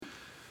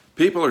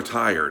People are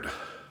tired.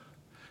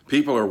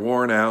 People are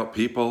worn out.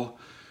 People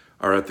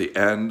are at the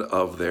end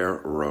of their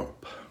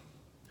rope.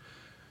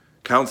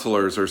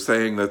 Counselors are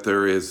saying that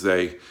there is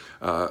an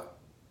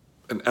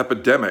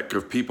epidemic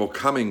of people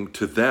coming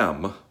to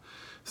them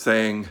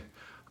saying,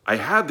 I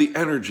had the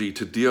energy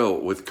to deal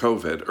with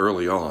COVID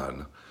early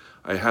on.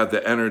 I had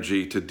the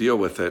energy to deal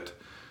with it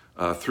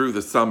through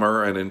the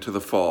summer and into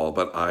the fall,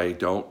 but I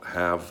don't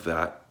have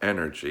that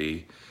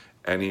energy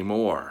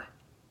anymore.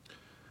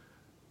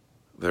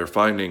 They're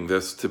finding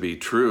this to be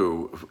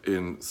true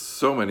in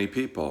so many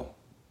people.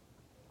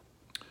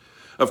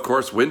 Of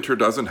course, winter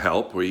doesn't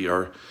help. We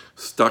are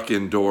stuck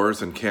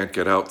indoors and can't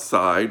get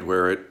outside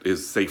where it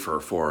is safer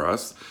for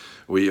us.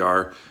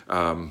 The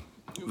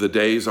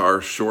days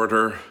are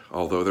shorter,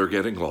 although they're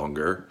getting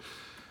longer.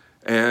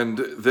 And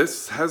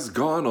this has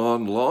gone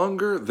on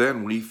longer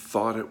than we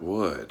thought it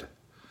would.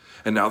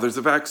 And now there's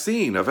a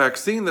vaccine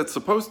that's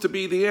supposed to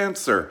be the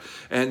answer.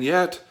 And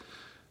yet,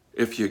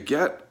 if you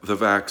get the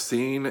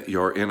vaccine,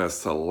 you're in a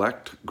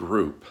select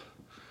group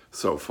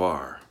so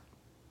far.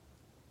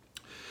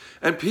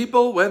 And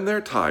people, when they're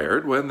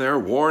tired, when they're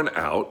worn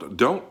out,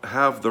 don't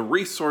have the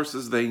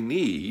resources they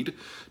need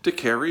to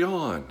carry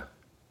on.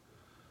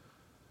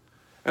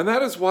 And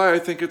that is why I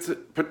think it's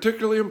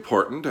particularly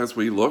important as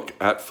we look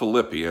at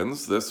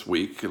Philippians this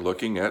week,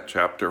 looking at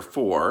chapter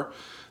 4,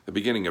 the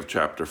beginning of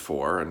chapter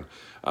 4,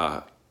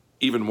 and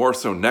even more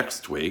so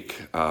next week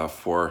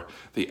for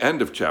the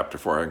end of chapter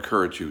 4. I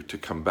encourage you to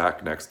come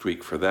back next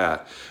week for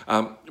that.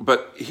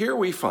 But here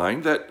we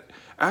find that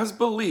as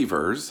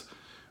believers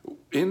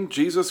in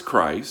Jesus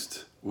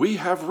Christ, we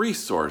have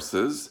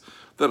resources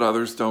that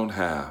others don't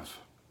have.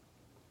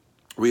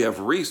 We have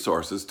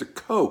resources to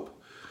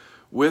cope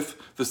with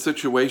the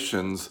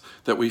situations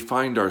that we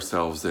find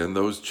ourselves in,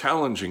 those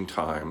challenging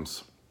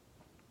times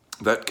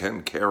that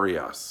can carry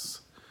us.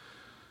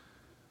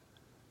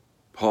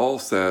 Paul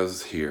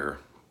says here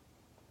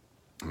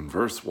in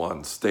verse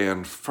 1,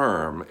 stand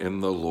firm in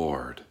the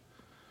Lord,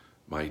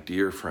 my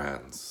dear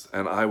friends.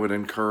 And I would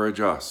encourage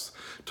us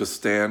to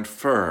stand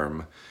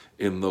firm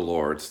in the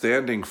Lord.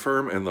 Standing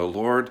firm in the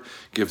Lord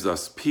gives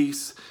us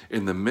peace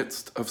in the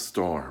midst of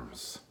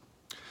storms.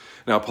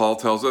 Now, Paul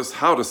tells us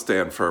how to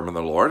stand firm in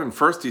the Lord. And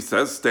first he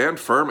says, stand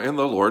firm in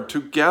the Lord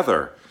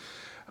together.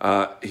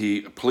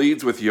 He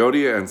pleads with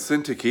Euodia and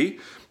Syntyche,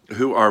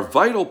 who are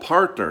vital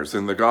partners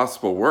in the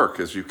gospel work,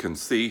 as you can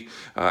see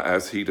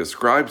as he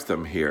describes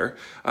them here.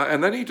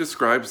 And then he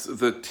describes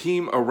the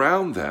team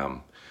around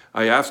them.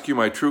 I ask you,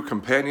 my true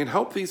companion,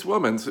 help these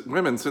women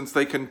since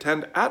they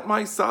contend at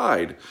my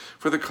side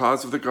for the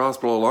cause of the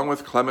gospel, along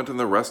with Clement and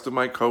the rest of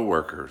my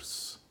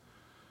co-workers.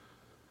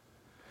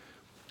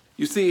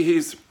 You see,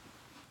 he's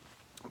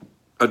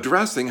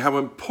addressing how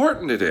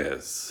important it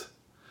is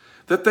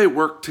that they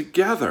work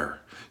together.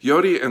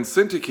 Euodia and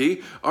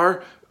Syntyche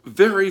are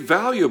very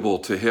valuable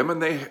to him,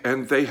 and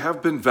they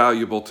have been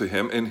valuable to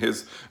him in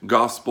his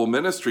gospel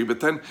ministry. But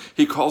then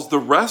he calls the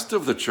rest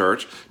of the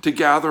church to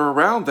gather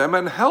around them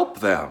and help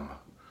them.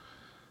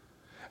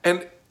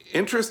 And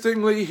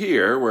interestingly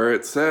here, where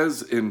it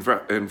says in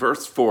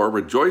verse 4,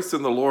 rejoice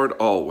in the Lord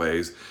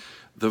always,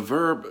 the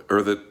verb,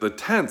 or the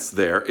tense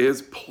there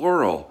is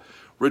plural.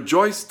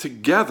 Rejoice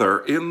together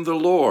in the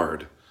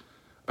Lord.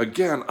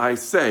 Again, I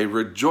say,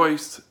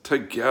 rejoice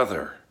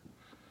together.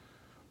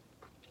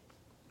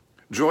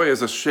 Joy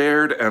is a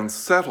shared and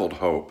settled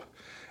hope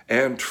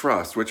and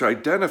trust, which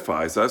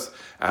identifies us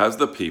as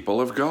the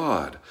people of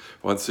God.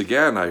 Once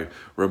again, I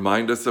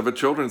remind us of a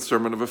children's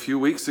sermon of a few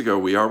weeks ago.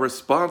 We are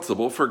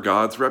responsible for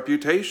God's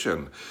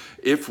reputation.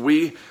 If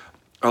we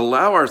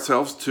allow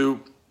ourselves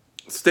to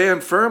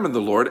stand firm in the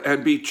Lord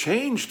and be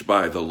changed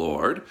by the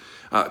Lord,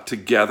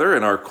 together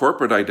in our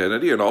corporate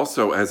identity and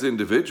also as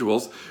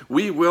individuals,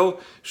 we will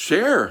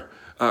share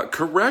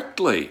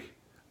correctly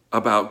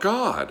about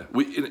God.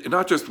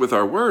 Not just with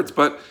our words,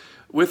 but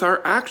with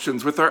our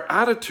actions, with our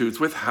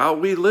attitudes, with how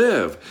we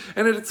live.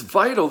 And it's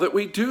vital that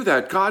we do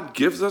that. God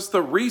gives us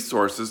the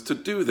resources to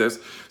do this,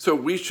 so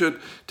we should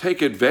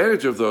take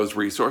advantage of those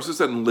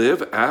resources and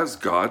live as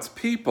God's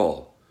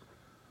people.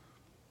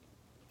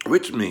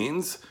 Which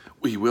means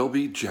we will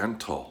be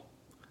gentle.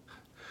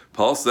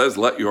 Paul says,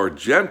 let your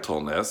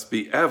gentleness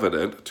be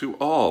evident to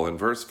all in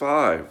verse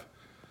 5.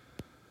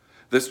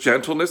 This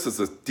gentleness is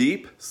a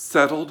deep,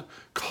 settled,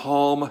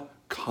 calm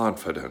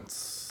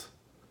confidence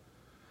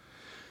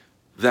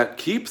that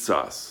keeps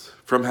us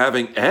from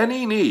having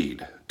any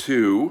need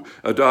to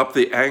adopt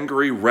the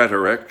angry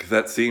rhetoric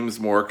that seems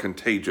more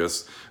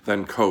contagious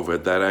than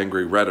COVID, that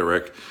angry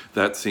rhetoric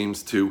that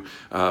seems to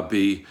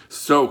be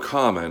so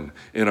common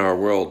in our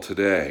world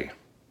today.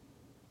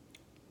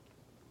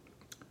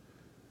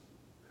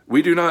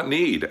 We do not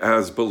need,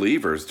 as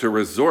believers, to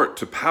resort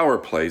to power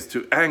plays,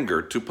 to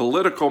anger, to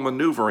political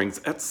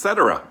maneuverings,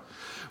 etc.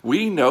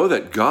 We know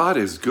that God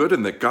is good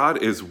and that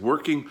God is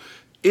working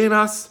in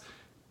us,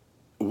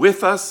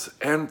 with us,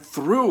 and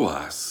through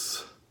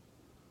us.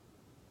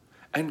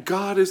 And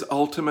God is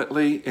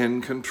ultimately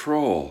in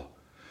control.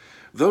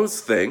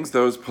 those things,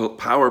 those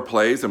power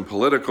plays and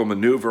political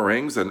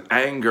maneuverings and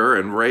anger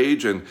and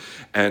rage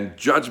and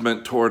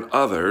judgment toward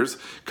others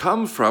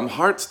come from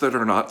hearts that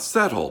are not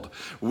settled.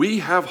 We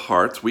have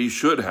hearts, we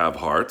should have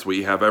hearts,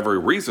 we have every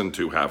reason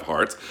to have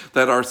hearts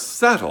that are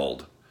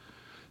settled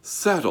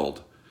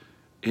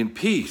in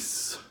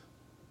peace.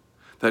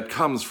 That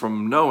comes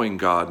from knowing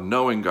God,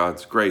 knowing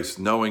God's grace,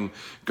 knowing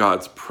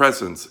God's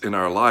presence in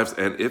our lives.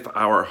 And if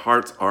our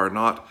hearts are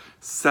not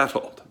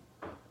settled,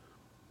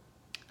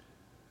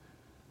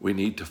 we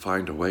need to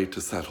find a way to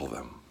settle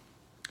them.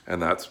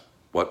 And that's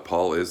what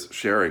Paul is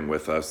sharing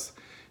with us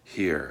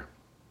here.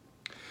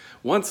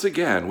 Once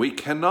again, we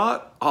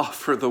cannot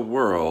offer the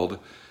world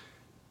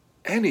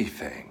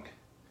anything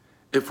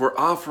if we're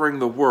offering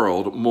the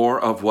world more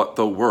of what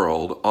the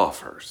world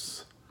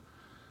offers.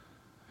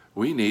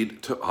 We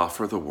need to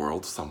offer the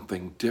world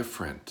something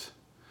different.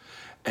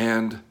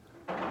 And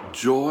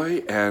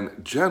joy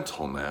and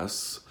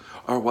gentleness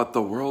are what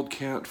the world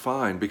can't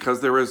find,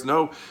 because there is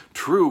no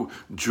true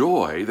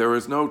joy, there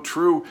is no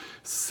true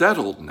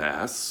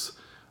settledness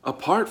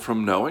apart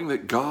from knowing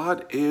that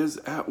God is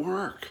at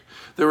work.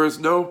 There is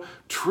no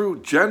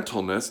true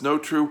gentleness, no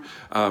true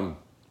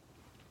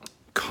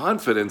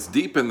confidence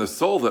deep in the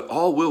soul that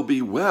all will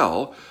be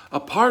well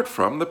apart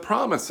from the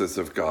promises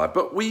of God.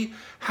 But we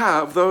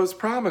have those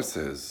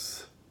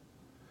promises.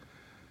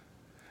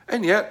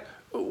 And yet,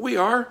 we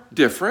are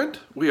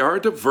different. We are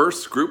a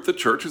diverse group. The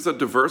church is a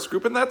diverse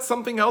group, and that's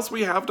something else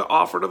we have to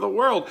offer to the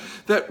world,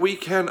 that we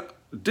can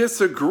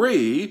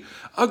disagree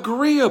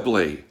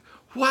agreeably.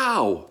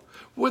 Wow,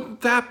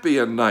 wouldn't that be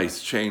a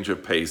nice change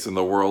of pace in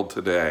the world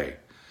today?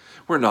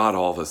 We're not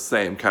all the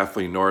same.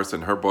 Kathleen Norris,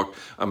 in her book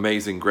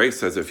Amazing Grace,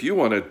 says if you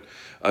want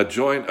to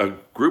join a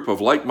group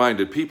of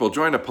like-minded people,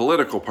 join a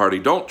political party,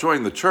 don't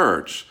join the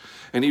church.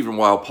 And even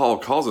while Paul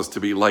calls us to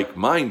be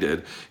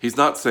like-minded, he's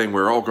not saying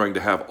we're all going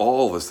to have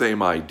all the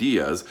same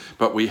ideas,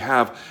 but we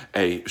have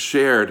a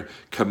shared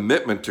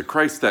commitment to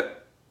Christ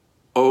that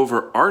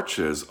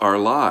overarches our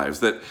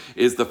lives, that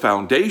is the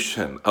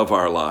foundation of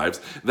our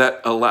lives,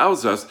 that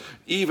allows us,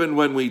 even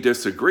when we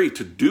disagree,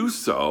 to do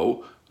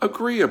so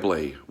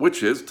agreeably,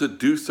 which is to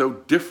do so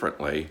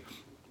differently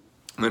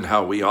than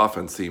how we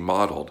often see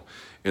modeled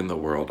in the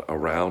world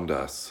around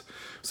us.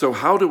 So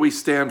how do we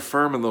stand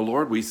firm in the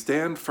Lord? We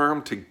stand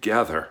firm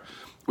together.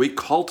 We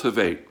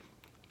cultivate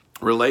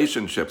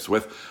relationships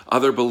with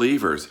other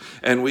believers,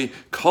 and we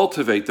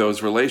cultivate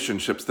those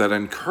relationships that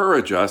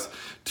encourage us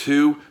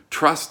to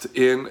trust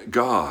in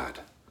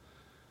God.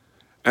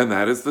 And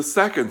that is the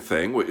second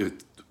thing.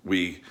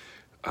 We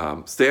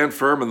stand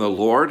firm in the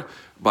Lord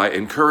by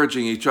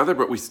encouraging each other,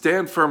 but we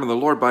stand firm in the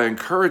Lord by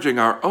encouraging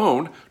our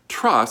own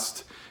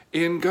trust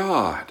in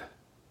God.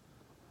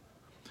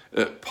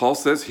 Paul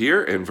says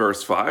here in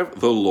verse 5,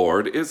 the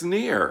Lord is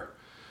near.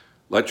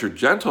 Let your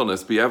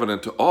gentleness be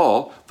evident to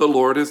all, the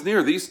Lord is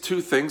near. These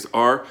two things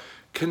are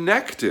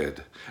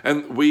connected.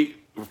 And we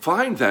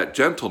find that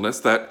gentleness,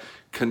 that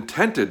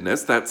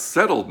contentedness, that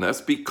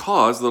settledness,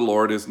 because the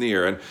Lord is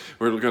near. And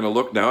we're going to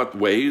look now at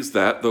ways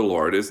that the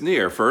Lord is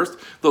near. First,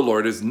 the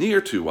Lord is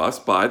near to us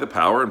by the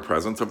power and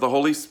presence of the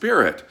Holy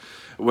Spirit.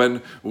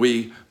 When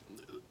we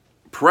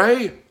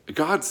pray,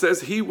 God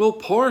says he will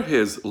pour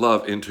his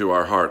love into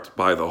our hearts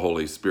by the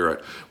Holy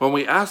Spirit. When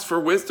we ask for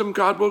wisdom,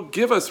 God will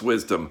give us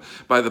wisdom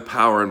by the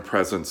power and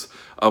presence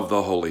of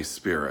the Holy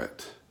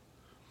Spirit.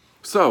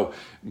 So,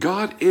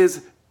 God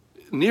is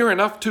near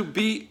enough to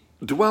be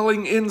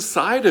dwelling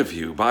inside of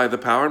you by the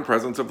power and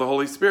presence of the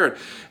Holy Spirit.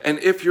 And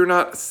if you're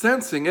not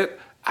sensing it,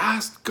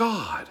 ask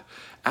God.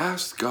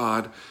 Ask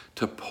God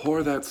to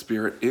pour that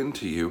Spirit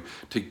into you,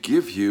 to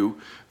give you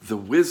the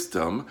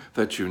wisdom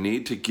that you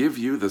need, to give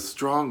you the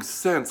strong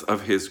sense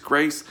of his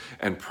grace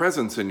and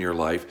presence in your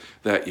life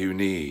that you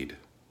need.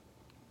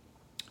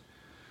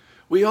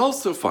 We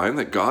also find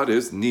that God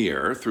is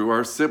near through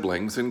our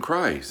siblings in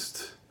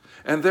Christ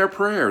and their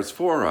prayers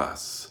for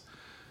us.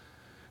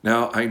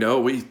 Now, I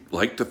know we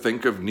like to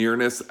think of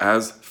nearness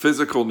as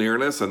physical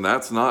nearness, and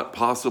that's not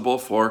possible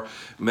for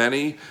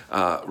many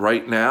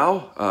right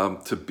now,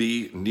 to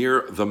be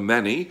near the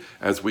many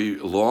as we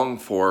long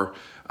for,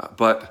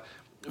 but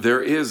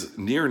there is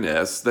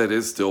nearness that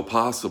is still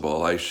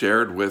possible. I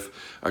shared with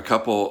a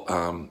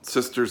couple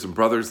sisters and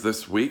brothers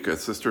this week, a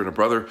sister and a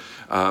brother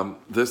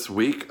this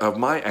week, of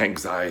my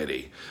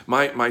anxiety,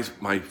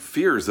 my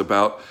fears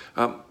about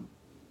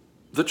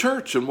the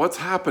church and what's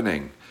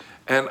happening.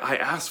 And I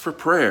asked for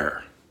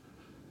prayer.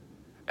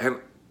 And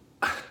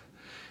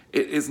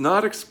it is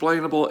not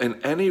explainable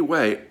in any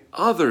way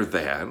other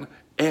than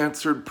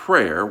answered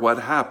prayer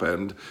what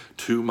happened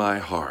to my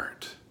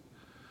heart.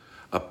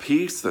 A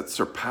peace that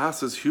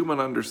surpasses human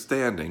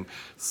understanding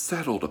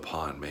settled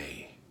upon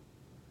me.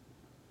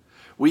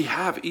 We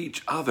have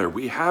each other.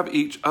 We have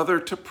each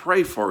other to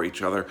pray for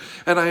each other.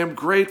 And I am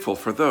grateful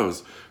for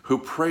those who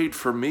prayed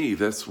for me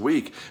this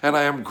week. And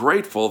I am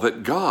grateful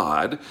that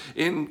God,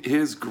 in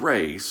his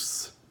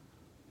grace,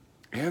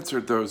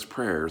 answered those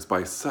prayers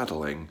by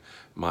settling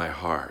my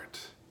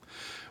heart.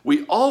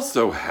 We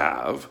also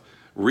have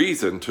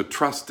reason to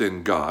trust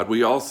in God.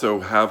 We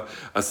also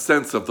have a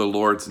sense of the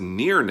Lord's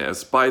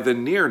nearness by the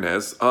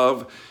nearness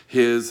of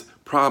his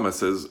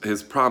promises,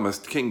 his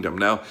promised kingdom.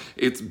 Now,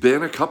 it's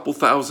been a couple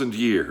thousand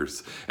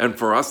years, and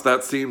for us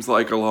that seems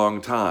like a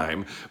long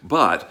time,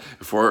 but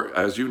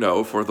as you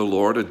know, for the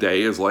Lord a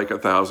day is like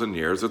 1,000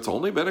 years. It's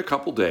only been a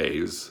couple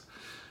days.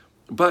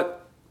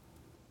 But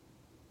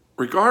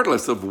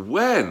regardless of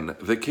when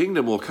the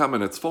kingdom will come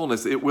in its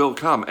fullness, it will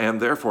come, and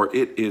therefore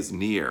it is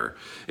near.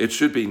 It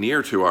should be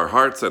near to our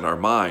hearts and our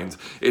minds.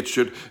 It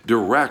should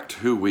direct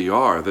who we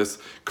are, this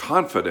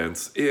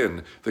confidence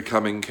in the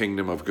coming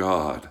kingdom of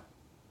God.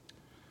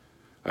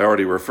 I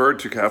already referred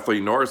to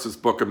Kathleen Norris's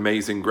book,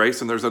 Amazing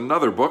Grace, and there's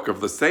another book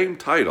of the same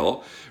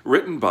title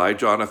written by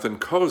Jonathan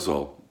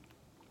Kozol.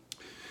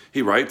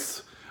 He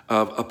writes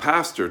of a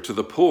pastor to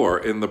the poor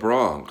in the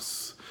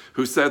Bronx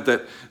who said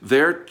that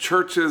their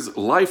church's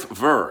life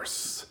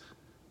verse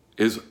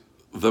is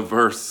the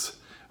verse,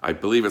 I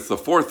believe it's the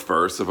 4th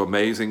verse of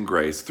Amazing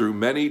Grace. Through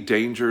many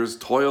dangers,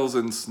 toils,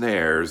 and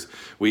snares,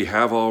 we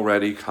have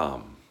already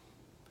come.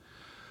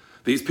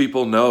 These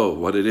people know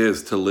what it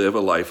is to live a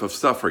life of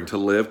suffering, to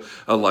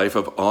live a life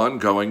of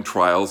ongoing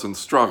trials and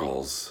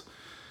struggles.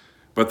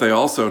 But they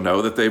also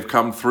know that they've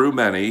come through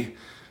many,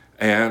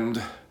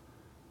 and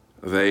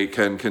they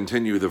can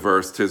continue the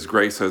verse, "'Tis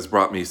grace has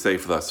brought me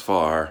safe thus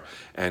far,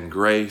 and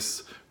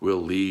grace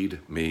will lead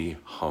me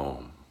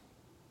home."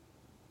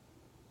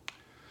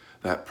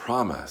 That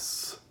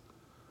promise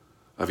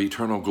of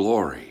eternal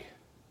glory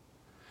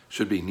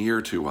should be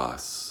near to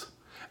us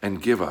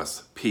and give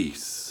us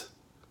peace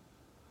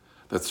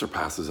that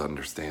surpasses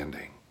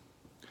understanding.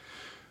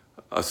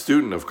 A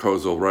student of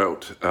Kozol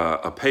wrote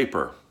a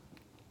paper,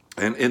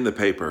 and in the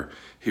paper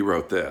he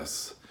wrote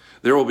this: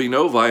 "There will be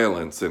no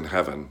violence in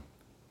heaven.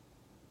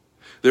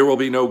 There will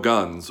be no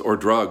guns or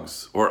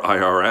drugs or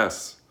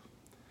IRS.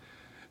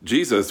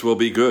 Jesus will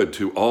be good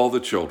to all the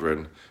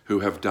children who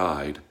have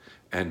died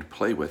and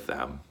play with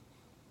them.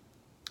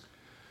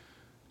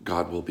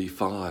 God will be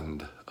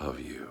fond of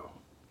you.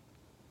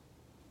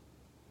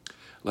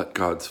 Let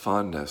God's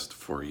fondness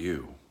for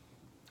you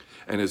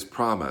and his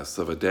promise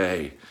of a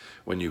day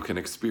when you can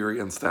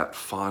experience that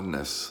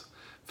fondness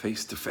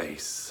face to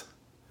face,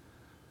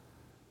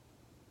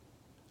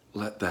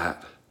 let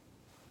that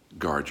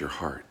guard your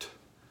heart.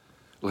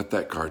 Let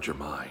that guard your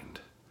mind.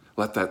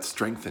 Let that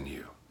strengthen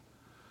you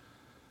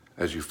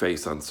as you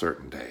face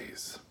uncertain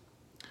days."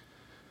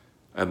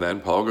 And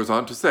then Paul goes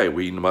on to say,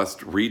 we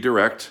must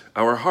redirect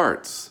our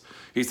hearts.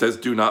 He says,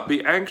 "Do not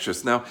be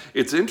anxious." Now,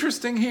 it's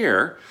interesting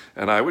here,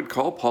 and I would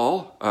call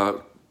Paul,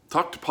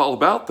 talk to Paul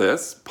about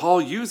this.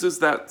 Paul uses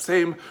that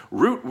same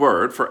root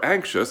word for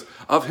anxious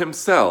of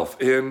himself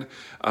in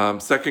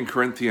 2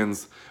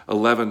 Corinthians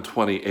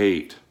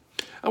 11:28.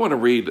 I want to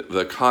read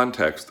the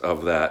context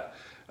of that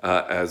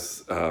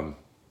as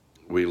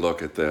we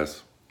look at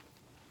this.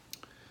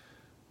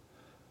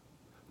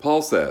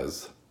 Paul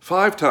says,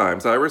 5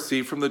 times I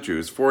received from the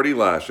Jews 40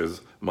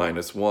 lashes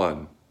minus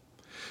 1.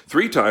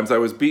 3 times I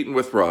was beaten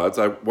with rods.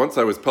 Once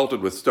I was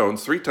pelted with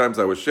stones. 3 times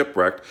I was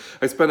shipwrecked.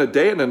 I spent a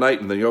day and a night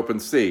in the open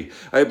sea.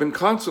 I have been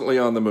constantly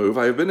on the move.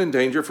 I have been in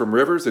danger from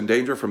rivers, in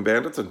danger from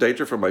bandits, in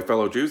danger from my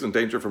fellow Jews, in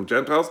danger from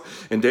Gentiles,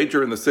 in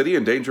danger in the city,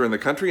 in danger in the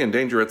country, in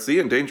danger at sea,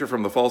 in danger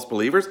from the false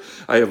believers.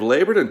 I have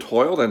labored and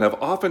toiled and have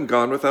often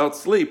gone without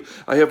sleep.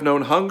 I have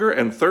known hunger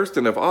and thirst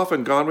and have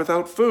often gone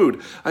without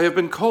food. I have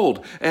been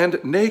cold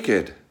and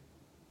naked.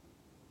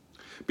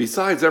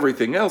 Besides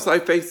everything else, I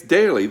face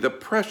daily the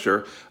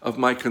pressure of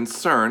my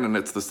concern, and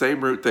it's the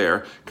same root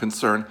there,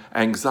 concern,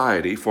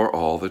 anxiety for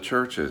all the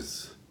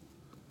churches.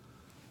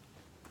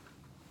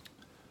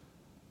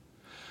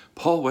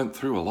 Paul went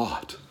through a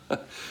lot.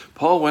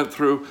 Paul went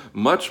through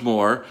much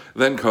more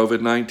than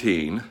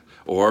COVID-19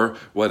 or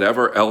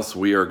whatever else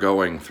we are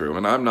going through.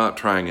 And I'm not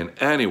trying in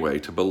any way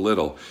to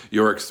belittle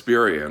your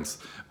experience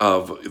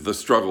of the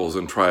struggles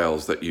and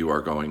trials that you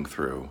are going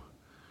through.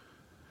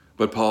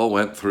 But Paul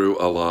went through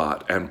a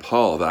lot, and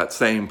Paul, that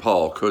same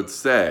Paul, could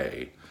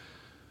say,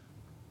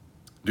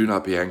 "Do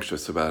not be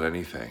anxious about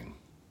anything."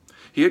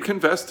 He had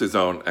confessed his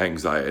own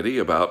anxiety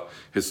about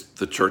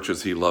the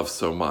churches he loves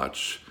so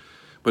much,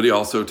 but he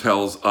also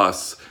tells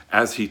us,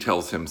 as he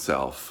tells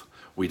himself,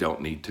 we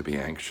don't need to be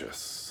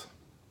anxious.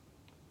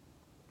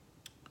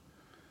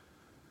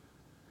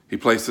 He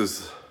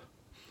places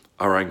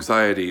our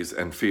anxieties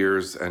and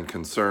fears and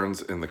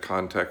concerns into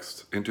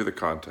the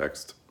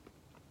context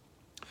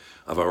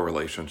of our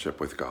relationship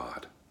with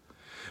God.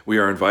 We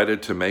are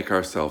invited to make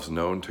ourselves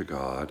known to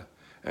God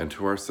and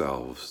to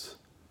ourselves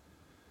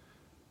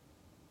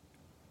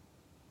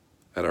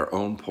at our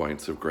own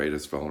points of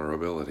greatest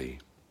vulnerability,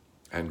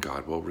 and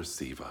God will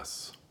receive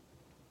us,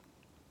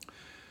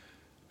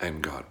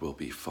 and God will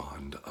be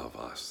fond of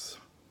us.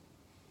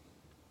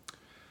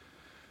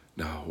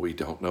 No, we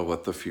don't know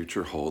what the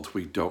future holds.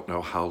 We don't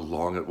know how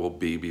long it will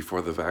be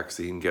before the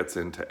vaccine gets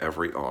into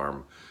every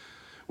arm.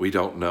 We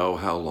don't know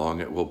how long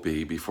it will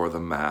be before the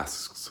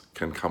masks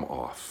can come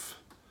off.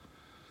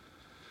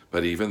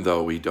 But even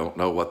though we don't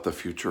know what the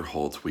future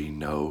holds, we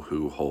know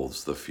who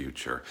holds the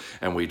future.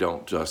 And we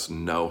don't just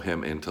know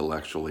him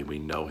intellectually, we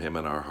know him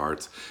in our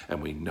hearts,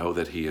 and we know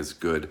that he is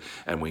good,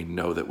 and we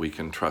know that we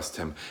can trust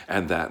him,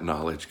 and that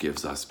knowledge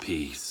gives us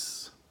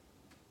peace.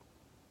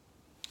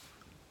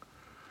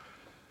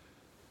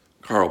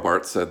 Karl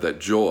Barth said that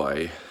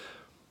joy,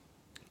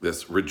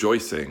 this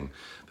rejoicing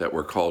that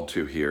we're called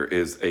to here,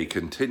 is a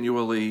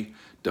continually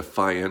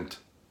defiant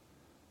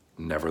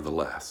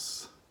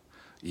nevertheless.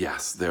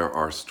 Yes, there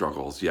are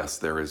struggles. Yes,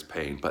 there is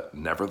pain, but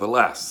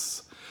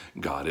nevertheless,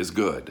 God is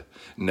good.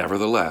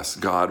 Nevertheless,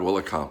 God will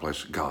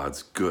accomplish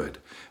God's good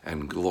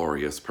and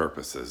glorious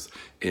purposes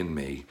in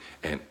me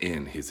and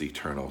in his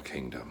eternal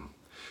kingdom.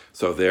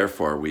 So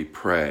therefore, we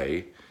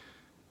pray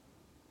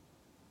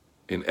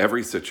in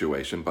every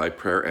situation by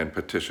prayer and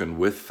petition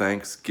with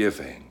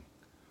thanksgiving.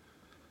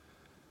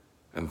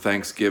 And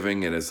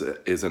thanksgiving is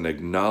an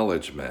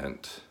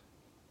acknowledgement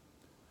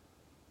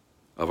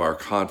of our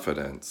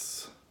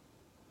confidence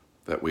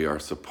that we are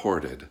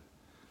supported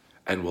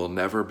and will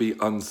never be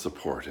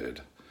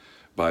unsupported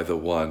by the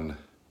one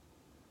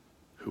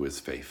who is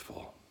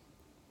faithful.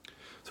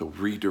 So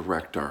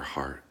redirect our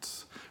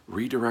hearts,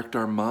 redirect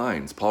our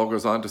minds. Paul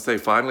goes on to say,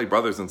 finally,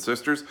 brothers and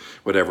sisters,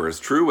 whatever is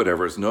true,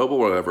 whatever is noble,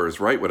 whatever is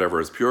right, whatever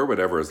is pure,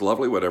 whatever is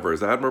lovely, whatever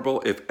is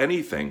admirable, if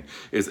anything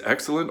is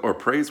excellent or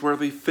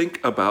praiseworthy,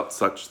 think about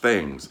such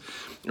things.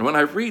 And when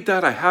I read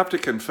that, I have to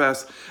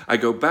confess, I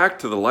go back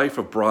to the life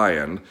of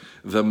Brian,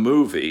 the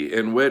movie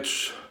in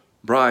which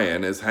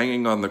Brian is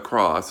hanging on the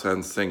cross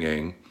and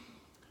singing,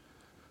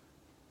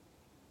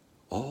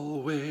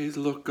 always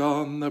look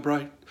on the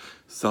bright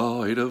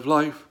side of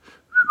life.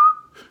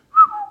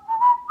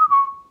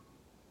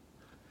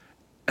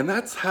 And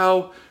that's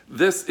how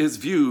this is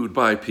viewed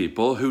by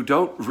people who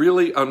don't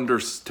really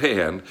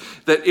understand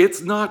that it's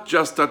not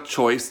just a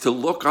choice to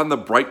look on the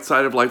bright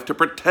side of life, to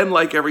pretend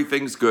like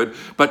everything's good,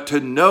 but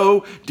to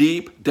know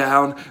deep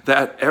down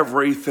that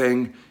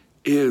everything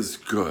is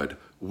good,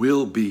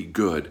 will be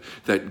good,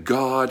 that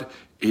God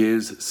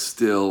is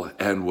still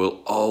and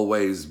will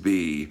always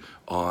be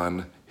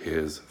on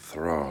his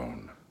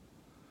throne.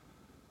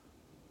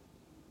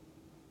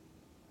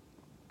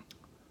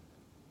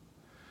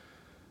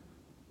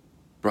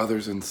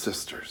 Brothers and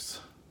sisters,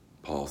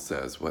 Paul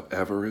says,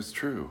 whatever is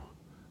true,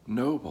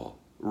 noble,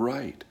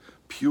 right,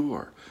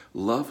 pure,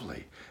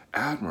 lovely,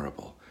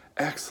 admirable,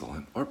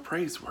 excellent, or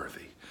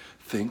praiseworthy,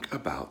 think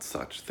about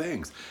such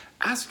things.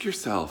 Ask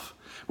yourself,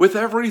 with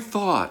every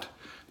thought,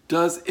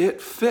 does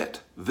it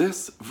fit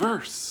this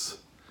verse?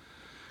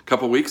 A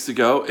couple weeks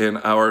ago in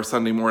our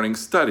Sunday morning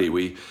study,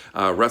 we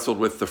wrestled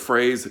with the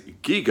phrase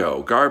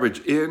gigo, garbage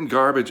in,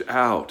 garbage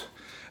out.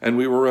 And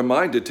we were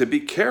reminded to be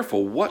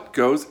careful what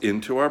goes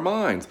into our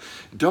minds.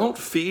 Don't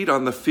feed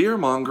on the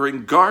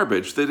fear-mongering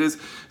garbage that is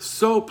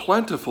so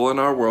plentiful in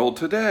our world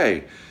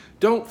today.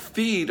 Don't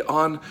feed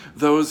on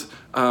those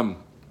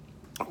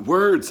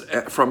words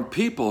from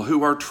people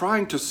who are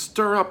trying to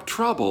stir up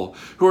trouble,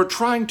 who are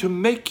trying to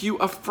make you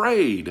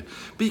afraid,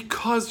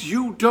 because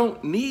you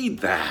don't need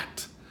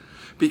that.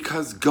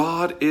 Because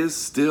God is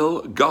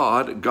still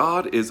God.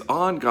 God is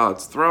on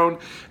God's throne,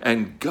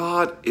 and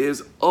God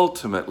is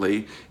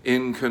ultimately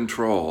in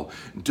control.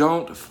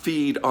 Don't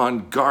feed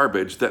on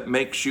garbage that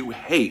makes you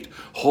hate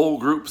whole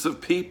groups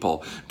of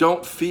people.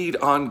 Don't feed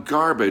on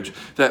garbage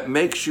that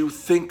makes you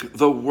think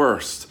the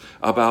worst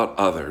about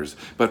others,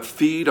 but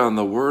feed on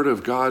the Word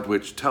of God,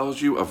 which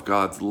tells you of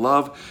God's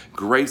love,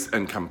 grace,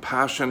 and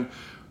compassion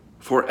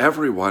for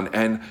everyone,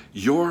 and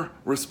your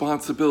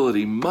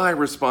responsibility, my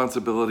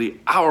responsibility,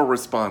 our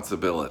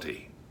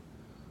responsibility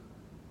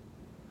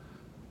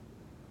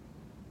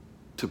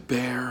to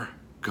bear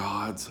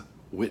God's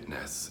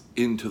witness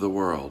into the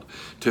world,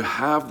 to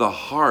have the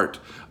heart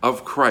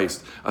of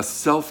Christ, a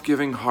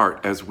self-giving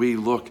heart as we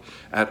look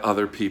at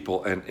other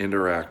people and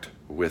interact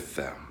with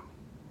them.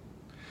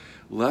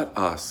 Let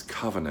us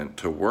covenant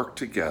to work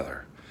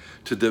together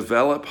to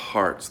develop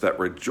hearts that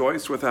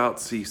rejoice without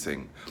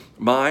ceasing,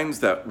 minds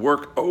that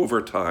work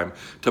overtime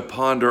to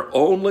ponder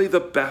only the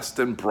best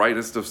and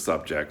brightest of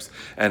subjects,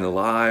 and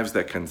lives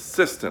that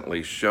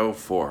consistently show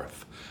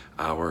forth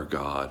our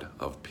God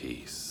of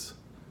peace.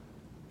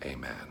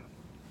 Amen.